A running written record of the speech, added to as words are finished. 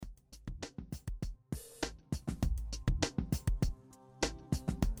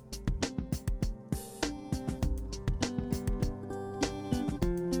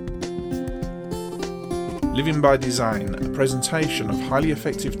Living by Design, a presentation of highly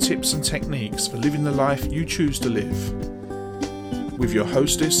effective tips and techniques for living the life you choose to live. With your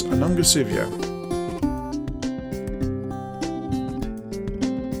hostess, Ananga Sivya.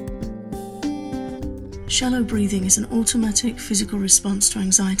 Shallow breathing is an automatic physical response to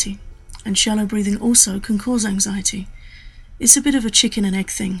anxiety, and shallow breathing also can cause anxiety. It's a bit of a chicken and egg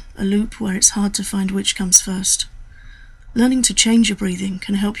thing, a loop where it's hard to find which comes first. Learning to change your breathing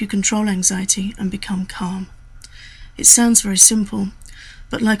can help you control anxiety and become calm. It sounds very simple,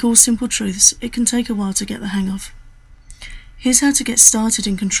 but like all simple truths, it can take a while to get the hang of. Here's how to get started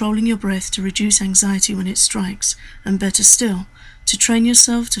in controlling your breath to reduce anxiety when it strikes, and better still, to train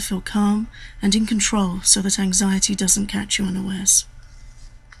yourself to feel calm and in control so that anxiety doesn't catch you unawares.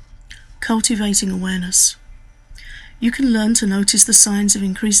 Cultivating awareness. You can learn to notice the signs of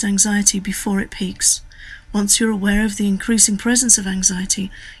increased anxiety before it peaks. Once you're aware of the increasing presence of anxiety,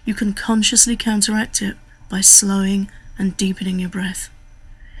 you can consciously counteract it by slowing and deepening your breath.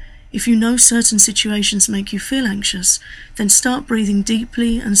 If you know certain situations make you feel anxious, then start breathing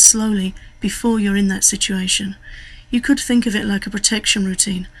deeply and slowly before you're in that situation. You could think of it like a protection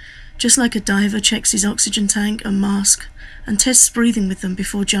routine, just like a diver checks his oxygen tank and mask and tests breathing with them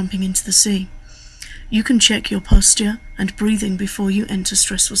before jumping into the sea. You can check your posture and breathing before you enter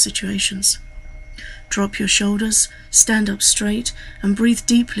stressful situations. Drop your shoulders, stand up straight, and breathe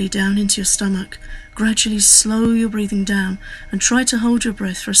deeply down into your stomach. Gradually slow your breathing down and try to hold your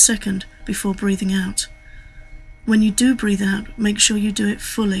breath for a second before breathing out. When you do breathe out, make sure you do it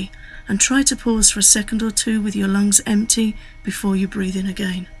fully and try to pause for a second or two with your lungs empty before you breathe in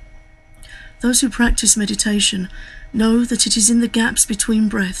again. Those who practice meditation know that it is in the gaps between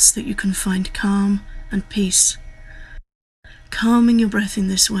breaths that you can find calm and peace. Calming your breath in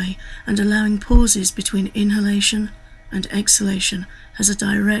this way and allowing pauses between inhalation and exhalation has a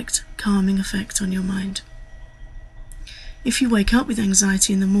direct calming effect on your mind. If you wake up with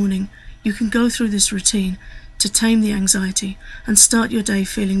anxiety in the morning, you can go through this routine to tame the anxiety and start your day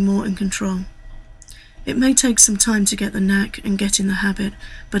feeling more in control. It may take some time to get the knack and get in the habit,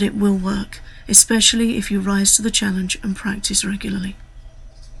 but it will work, especially if you rise to the challenge and practice regularly.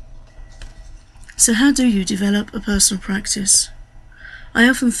 So how do you develop a personal practice? I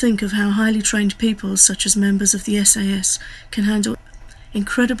often think of how highly trained people, such as members of the SAS, can handle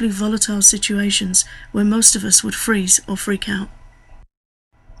incredibly volatile situations where most of us would freeze or freak out.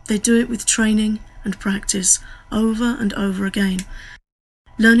 They do it with training and practice over and over again.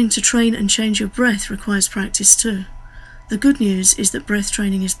 Learning to train and change your breath requires practice too. The good news is that breath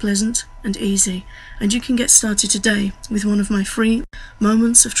training is pleasant and easy, and you can get started today with one of my free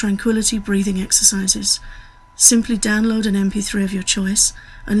Moments of Tranquility breathing exercises. Simply download an MP3 of your choice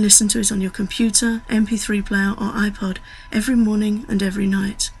and listen to it on your computer, MP3 player or iPod every morning and every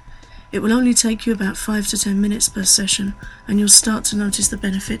night. It will only take you about 5 to 10 minutes per session, and you'll start to notice the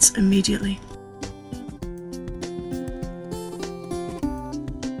benefits immediately.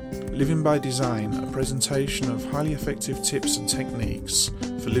 Living by Design, a presentation of highly effective tips and techniques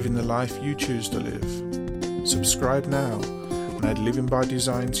for living the life you choose to live. Subscribe now and add Living by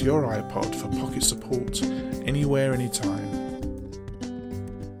Design to your iPod for pocket support anywhere, anytime.